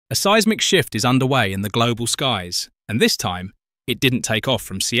A seismic shift is underway in the global skies, and this time, it didn't take off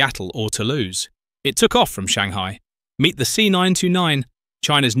from Seattle or Toulouse. It took off from Shanghai. Meet the C929,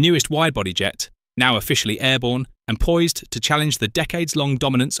 China's newest widebody jet, now officially airborne and poised to challenge the decades-long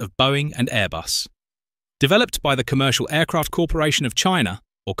dominance of Boeing and Airbus. Developed by the Commercial Aircraft Corporation of China,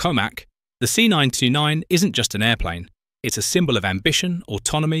 or COMAC, the C929 isn't just an airplane. It's a symbol of ambition,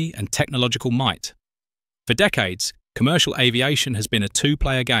 autonomy, and technological might. For decades, commercial aviation has been a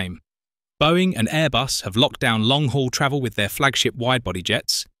two-player game. Boeing and Airbus have locked down long-haul travel with their flagship widebody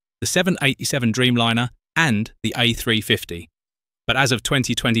jets, the 787 Dreamliner and the A350. But as of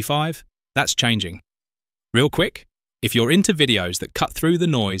 2025, that's changing. Real quick, if you're into videos that cut through the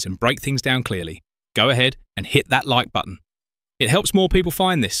noise and break things down clearly, go ahead and hit that like button. It helps more people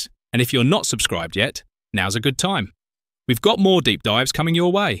find this, and if you're not subscribed yet, now's a good time. We've got more deep dives coming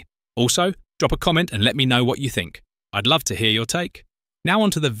your way. Also, drop a comment and let me know what you think. I'd love to hear your take. Now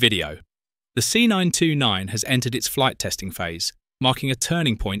onto the video. The C929 has entered its flight testing phase, marking a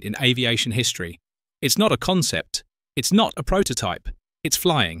turning point in aviation history. It's not a concept, it's not a prototype, it's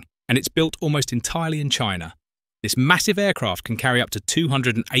flying, and it's built almost entirely in China. This massive aircraft can carry up to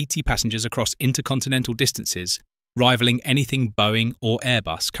 280 passengers across intercontinental distances, rivaling anything Boeing or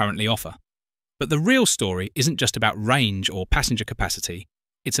Airbus currently offer. But the real story isn't just about range or passenger capacity,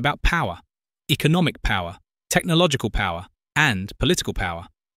 it's about power, economic power, technological power, and political power.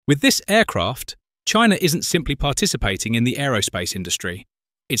 With this aircraft, China isn't simply participating in the aerospace industry,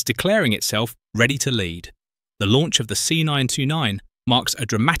 it's declaring itself ready to lead. The launch of the C929 marks a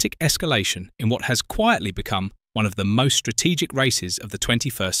dramatic escalation in what has quietly become one of the most strategic races of the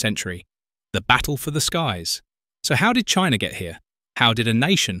 21st century, the battle for the skies. So how did China get here? How did a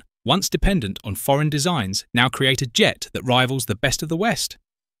nation, once dependent on foreign designs, now create a jet that rivals the best of the West?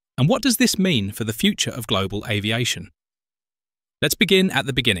 And what does this mean for the future of global aviation? Let's begin at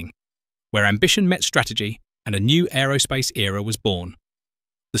the beginning, where ambition met strategy and a new aerospace era was born.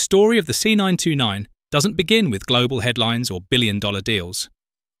 The story of the C929 doesn't begin with global headlines or billion-dollar deals.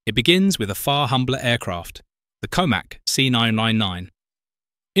 It begins with a far humbler aircraft, the COMAC C929.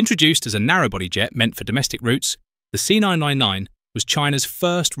 Introduced as a narrow-body jet meant for domestic routes, the C999 was China's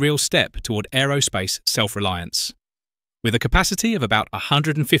first real step toward aerospace self-reliance. With a capacity of about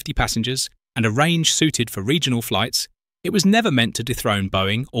 150 passengers and a range suited for regional flights, it was never meant to dethrone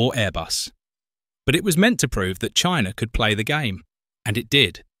Boeing or Airbus. But it was meant to prove that China could play the game, and it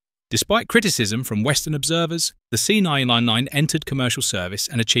did. Despite criticism from Western observers, the C999 entered commercial service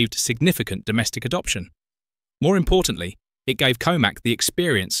and achieved significant domestic adoption. More importantly, it gave COMAC the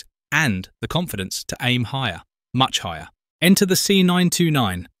experience and the confidence to aim higher, much higher. Enter the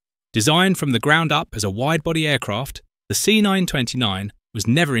C929. Designed from the ground up as a wide-body aircraft, the C929 was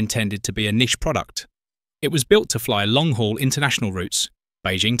never intended to be a niche product. It was built to fly long-haul international routes,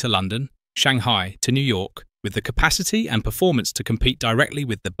 Beijing to London, Shanghai to New York, with the capacity and performance to compete directly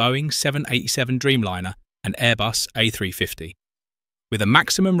with the Boeing 787 Dreamliner and Airbus A350. With a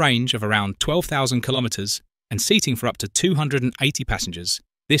maximum range of around 12,000 kilometers and seating for up to 280 passengers,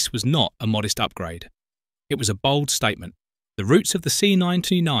 this was not a modest upgrade. It was a bold statement. The roots of the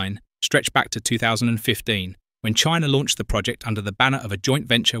C929 stretch back to 2015, when China launched the project under the banner of a joint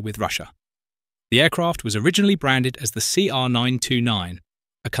venture with Russia. The aircraft was originally branded as the CR929,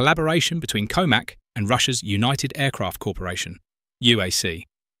 a collaboration between COMAC and Russia's United Aircraft Corporation, UAC.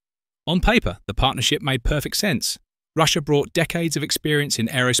 On paper, the partnership made perfect sense. Russia brought decades of experience in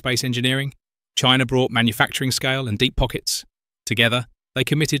aerospace engineering. China brought manufacturing scale and deep pockets. Together, they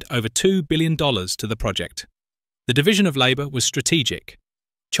committed over $2 billion to the project. The division of labour was strategic.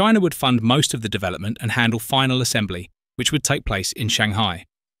 China would fund most of the development and handle final assembly, which would take place in Shanghai.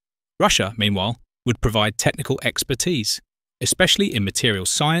 Russia, meanwhile, would provide technical expertise, especially in materials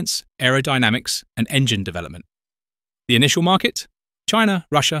science, aerodynamics, and engine development. The initial market? China,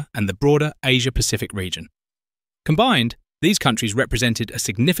 Russia, and the broader Asia-Pacific region. Combined, these countries represented a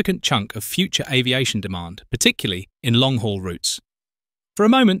significant chunk of future aviation demand, particularly in long-haul routes. For a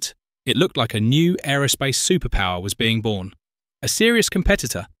moment, it looked like a new aerospace superpower was being born, a serious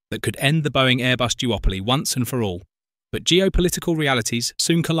competitor that could end the Boeing Airbus duopoly once and for all. But geopolitical realities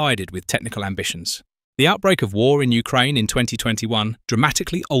soon collided with technical ambitions. The outbreak of war in Ukraine in 2021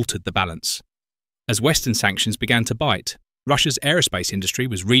 dramatically altered the balance. As Western sanctions began to bite, Russia's aerospace industry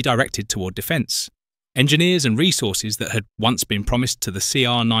was redirected toward defense. Engineers and resources that had once been promised to the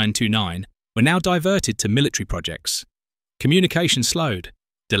CR929 were now diverted to military projects. Communication slowed,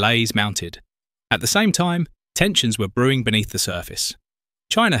 delays mounted. At the same time, tensions were brewing beneath the surface.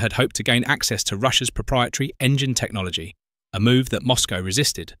 China had hoped to gain access to Russia's proprietary engine technology, a move that Moscow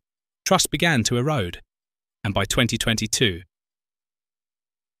resisted. Trust began to erode, and by 2022,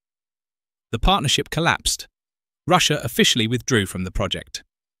 the partnership collapsed. Russia officially withdrew from the project.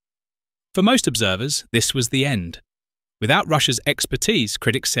 For most observers, this was the end. Without Russia's expertise,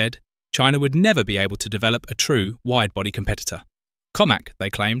 critics said, China would never be able to develop a true wide-body competitor. COMAC, they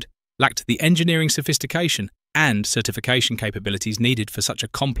claimed, lacked the engineering sophistication and certification capabilities needed for such a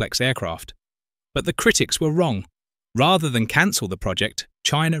complex aircraft. But the critics were wrong. Rather than cancel the project,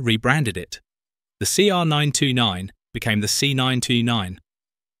 China rebranded it. The CR929 became the C929.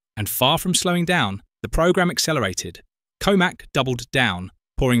 And far from slowing down, the program accelerated. COMAC doubled down,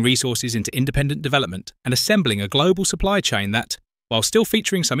 pouring resources into independent development and assembling a global supply chain that, while still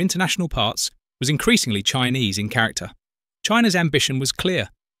featuring some international parts, was increasingly Chinese in character. China's ambition was clear,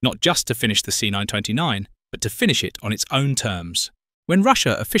 not just to finish the C929, but to finish it on its own terms. When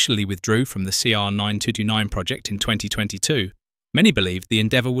Russia officially withdrew from the CR929 project in 2022, many believed the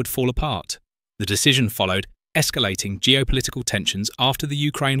endeavour would fall apart. The decision followed escalating geopolitical tensions after the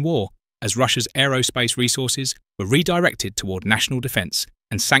Ukraine war, as Russia's aerospace resources were redirected toward national defence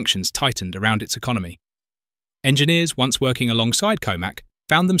and sanctions tightened around its economy. Engineers once working alongside COMAC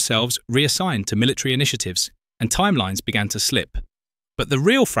found themselves reassigned to military initiatives, and timelines began to slip. But the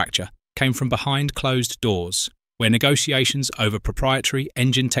real fracture came from behind closed doors, where negotiations over proprietary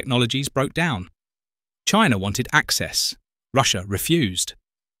engine technologies broke down. China wanted access. Russia refused.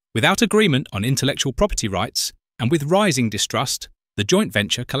 Without agreement on intellectual property rights, and with rising distrust, the joint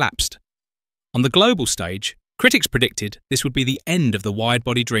venture collapsed. On the global stage, critics predicted this would be the end of the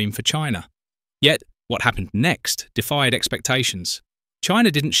wide-body dream for China. Yet, what happened next defied expectations. China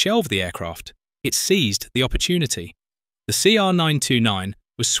didn't shelve the aircraft, it seized the opportunity. The CR929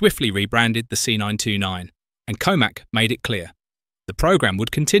 was swiftly rebranded the C929, and COMAC made it clear. The program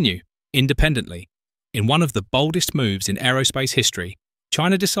would continue, independently. In one of the boldest moves in aerospace history,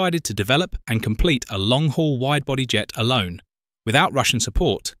 China decided to develop and complete a long-haul wide-body jet alone, without Russian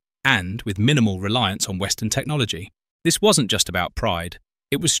support and with minimal reliance on Western technology. This wasn't just about pride,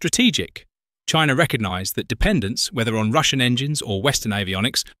 it was strategic. China recognized that dependence, whether on Russian engines or Western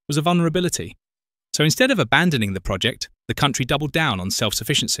avionics, was a vulnerability. So instead of abandoning the project, the country doubled down on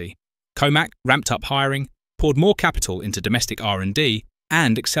self-sufficiency. COMAC ramped up hiring, poured more capital into domestic R&D,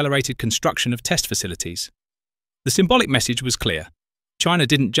 and accelerated construction of test facilities. The symbolic message was clear. China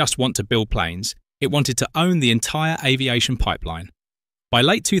didn't just want to build planes, it wanted to own the entire aviation pipeline. By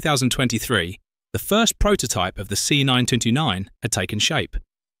late 2023, the first prototype of the C929 had taken shape,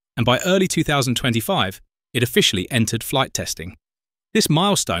 and by early 2025, it officially entered flight testing. This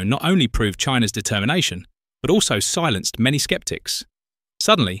milestone not only proved China's determination, but also silenced many skeptics.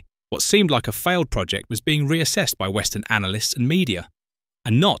 Suddenly, what seemed like a failed project was being reassessed by Western analysts and media,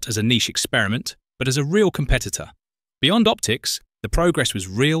 and not as a niche experiment, but as a real competitor. Beyond optics, the progress was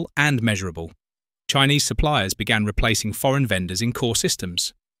real and measurable. Chinese suppliers began replacing foreign vendors in core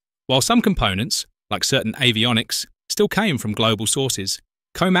systems. While some components, like certain avionics, still came from global sources,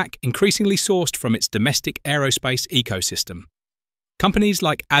 COMAC increasingly sourced from its domestic aerospace ecosystem. Companies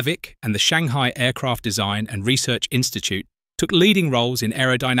like AVIC and the Shanghai Aircraft Design and Research Institute took leading roles in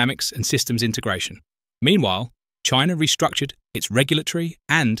aerodynamics and systems integration. Meanwhile, China restructured its regulatory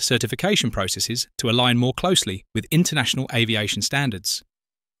and certification processes to align more closely with international aviation standards.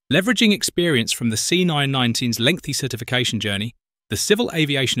 Leveraging experience from the C919's lengthy certification journey, the Civil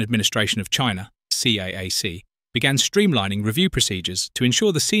Aviation Administration of China, CAAC, began streamlining review procedures to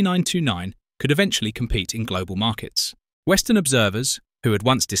ensure the C929 could eventually compete in global markets. Western observers, who had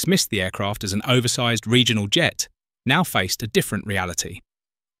once dismissed the aircraft as an oversized regional jet, now faced a different reality.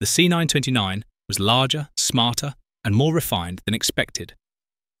 The C929 was larger, smarter, and more refined than expected.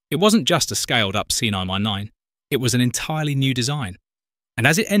 It wasn't just a scaled-up C919, it was an entirely new design. And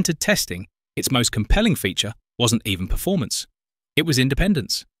as it entered testing, its most compelling feature wasn't even performance. It was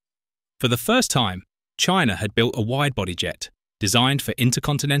independence. For the first time, China had built a wide-body jet, designed for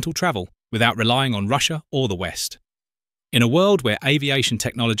intercontinental travel without relying on Russia or the West. In a world where aviation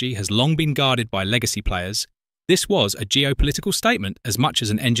technology has long been guarded by legacy players, this was a geopolitical statement as much as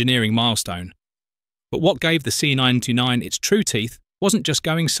an engineering milestone. But what gave the C929 its true teeth wasn't just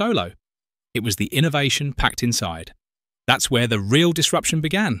going solo. It was the innovation packed inside. That's where the real disruption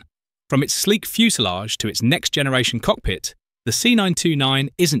began. From its sleek fuselage to its next-generation cockpit, the C929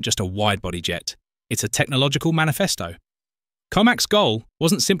 isn't just a wide-body jet, it's a technological manifesto. COMAC's goal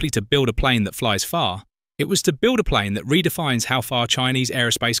wasn't simply to build a plane that flies far, it was to build a plane that redefines how far Chinese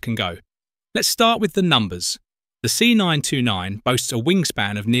aerospace can go. Let's start with the numbers. The C929 boasts a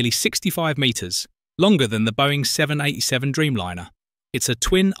wingspan of nearly 65 metres, longer than the Boeing 787 Dreamliner. It's a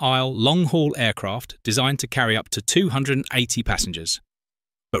twin-aisle, long-haul aircraft designed to carry up to 280 passengers.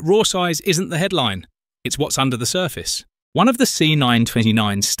 But raw size isn't the headline, it's what's under the surface. One of the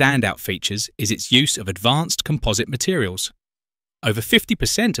C929's standout features is its use of advanced composite materials. Over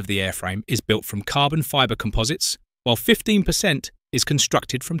 50% of the airframe is built from carbon fibre composites, while 15% is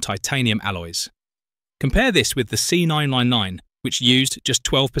constructed from titanium alloys. Compare this with the C999, which used just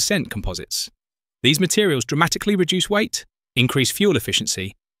 12% composites. These materials dramatically reduce weight, increase fuel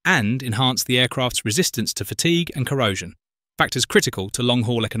efficiency, and enhance the aircraft's resistance to fatigue and corrosion, factors critical to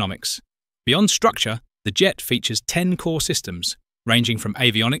long-haul economics. Beyond structure, the jet features 10 core systems, ranging from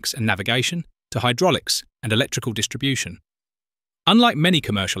avionics and navigation to hydraulics and electrical distribution. Unlike many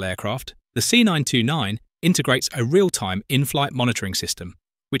commercial aircraft, the C929 integrates a real-time in-flight monitoring system,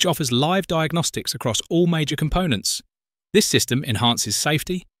 which offers live diagnostics across all major components. This system enhances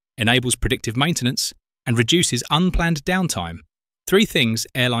safety, enables predictive maintenance, and reduces unplanned downtime, three things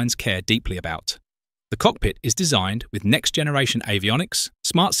airlines care deeply about. The cockpit is designed with next-generation avionics,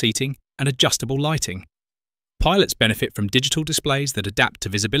 smart seating, and adjustable lighting. Pilots benefit from digital displays that adapt to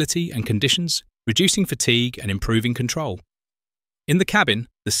visibility and conditions, reducing fatigue and improving control. In the cabin,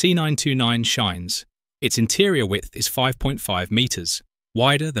 the C929 shines. Its interior width is 5.5 metres,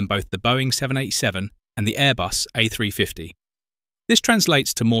 wider than both the Boeing 787 and the Airbus A350. This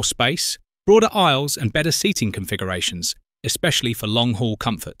translates to more space, broader aisles and better seating configurations, especially for long-haul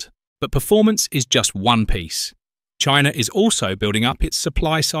comfort. But performance is just one piece. China is also building up its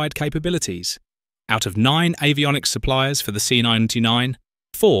supply-side capabilities. Out of 9 avionics suppliers for the C929,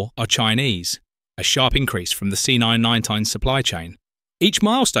 4 are Chinese, a sharp increase from the C929 supply chain. Each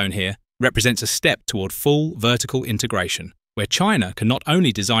milestone here represents a step toward full vertical integration, where China can not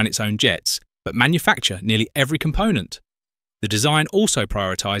only design its own jets, but manufacture nearly every component. The design also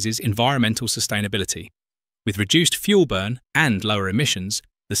prioritizes environmental sustainability. With reduced fuel burn and lower emissions,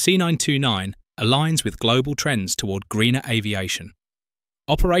 the C929 aligns with global trends toward greener aviation.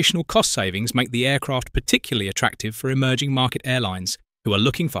 Operational cost savings make the aircraft particularly attractive for emerging market airlines who are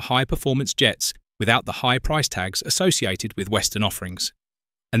looking for high-performance jets without the high price tags associated with Western offerings.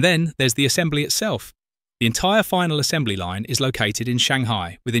 And then there's the assembly itself. The entire final assembly line is located in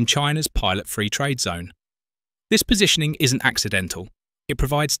Shanghai, within China's pilot free trade zone. This positioning isn't accidental. It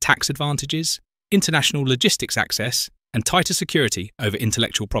provides tax advantages, international logistics access, and tighter security over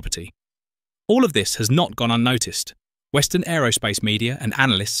intellectual property. All of this has not gone unnoticed. Western aerospace media and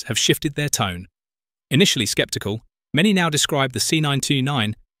analysts have shifted their tone. Initially skeptical, many now describe the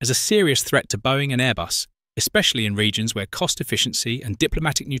C929 as a serious threat to Boeing and Airbus, especially in regions where cost efficiency and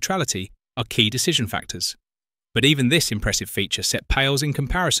diplomatic neutrality are key decision factors. But even this impressive feature pales in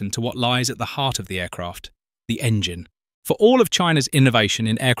comparison to what lies at the heart of the aircraft, the engine. For all of China's innovation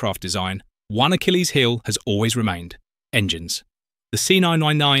in aircraft design, one Achilles heel has always remained: engines. The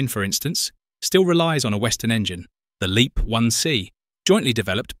C999, for instance, still relies on a Western engine, the LEAP 1C, jointly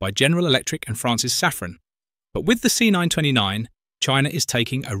developed by General Electric and Francis Safran. But with the C929, China is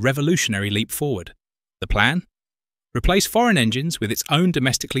taking a revolutionary leap forward. The plan? Replace foreign engines with its own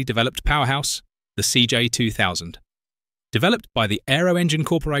domestically developed powerhouse, the CJ2000. Developed by the Aero Engine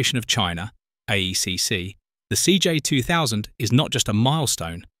Corporation of China, AECC, the CJ2000 is not just a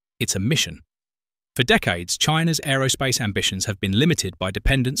milestone, it's a mission. For decades, China's aerospace ambitions have been limited by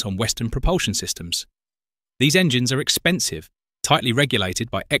dependence on Western propulsion systems. These engines are expensive, tightly regulated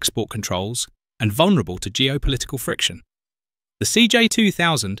by export controls, and vulnerable to geopolitical friction. The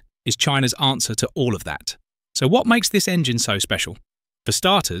CJ2000 is China's answer to all of that. So what makes this engine so special? For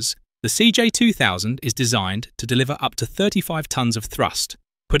starters, the CJ2000 is designed to deliver up to 35 tons of thrust,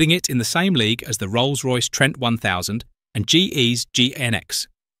 putting it in the same league as the Rolls-Royce Trent 1000 and GE's GNX,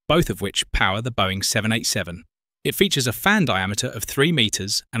 both of which power the Boeing 787. It features a fan diameter of 3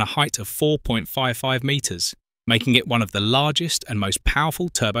 meters and a height of 4.55 meters, making it one of the largest and most powerful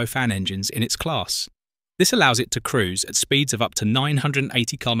turbofan engines in its class. This allows it to cruise at speeds of up to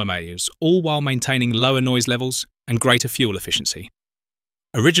 980 km/h, all while maintaining lower noise levels and greater fuel efficiency.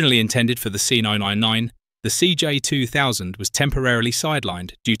 Originally intended for the C999, the CJ2000 was temporarily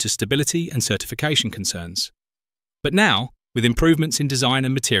sidelined due to stability and certification concerns. But now, with improvements in design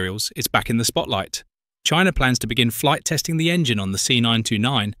and materials, it's back in the spotlight. China plans to begin flight testing the engine on the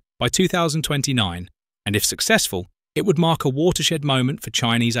C929 by 2029, and if successful, it would mark a watershed moment for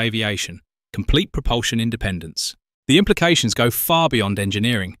Chinese aviation, complete propulsion independence. The implications go far beyond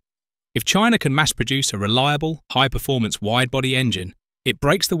engineering. If China can mass-produce a reliable, high-performance wide-body engine, it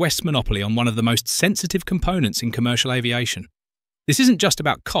breaks the West's monopoly on one of the most sensitive components in commercial aviation. This isn't just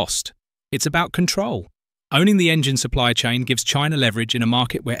about cost, it's about control. Owning the engine supply chain gives China leverage in a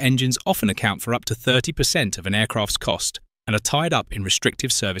market where engines often account for up to 30% of an aircraft's cost and are tied up in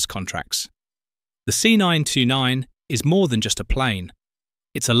restrictive service contracts. The C929 is more than just a plane.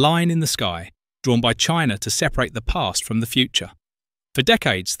 It's a line in the sky, drawn by China to separate the past from the future. For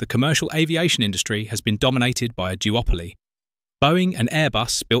decades, the commercial aviation industry has been dominated by a duopoly. Boeing and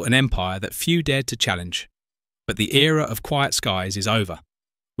Airbus built an empire that few dared to challenge. But the era of quiet skies is over.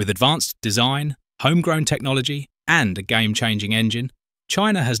 With advanced design, homegrown technology, and a game-changing engine,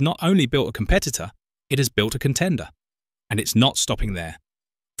 China has not only built a competitor, it has built a contender. And it's not stopping there.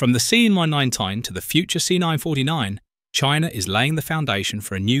 From the C929 to the future C949, China is laying the foundation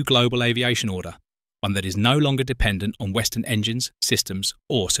for a new global aviation order, one that is no longer dependent on Western engines, systems,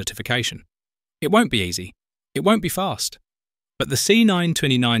 or certification. It won't be easy. It won't be fast. But the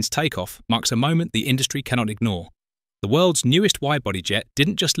C929's takeoff marks a moment the industry cannot ignore. The world's newest widebody jet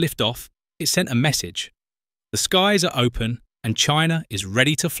didn't just lift off, it sent a message. The skies are open and China is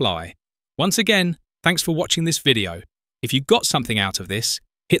ready to fly. Once again, thanks for watching this video. If you got something out of this,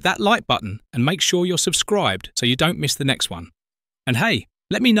 hit that like button and make sure you're subscribed so you don't miss the next one. And hey,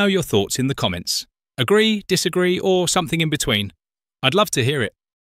 let me know your thoughts in the comments. Agree, disagree, or something in between. I'd love to hear it.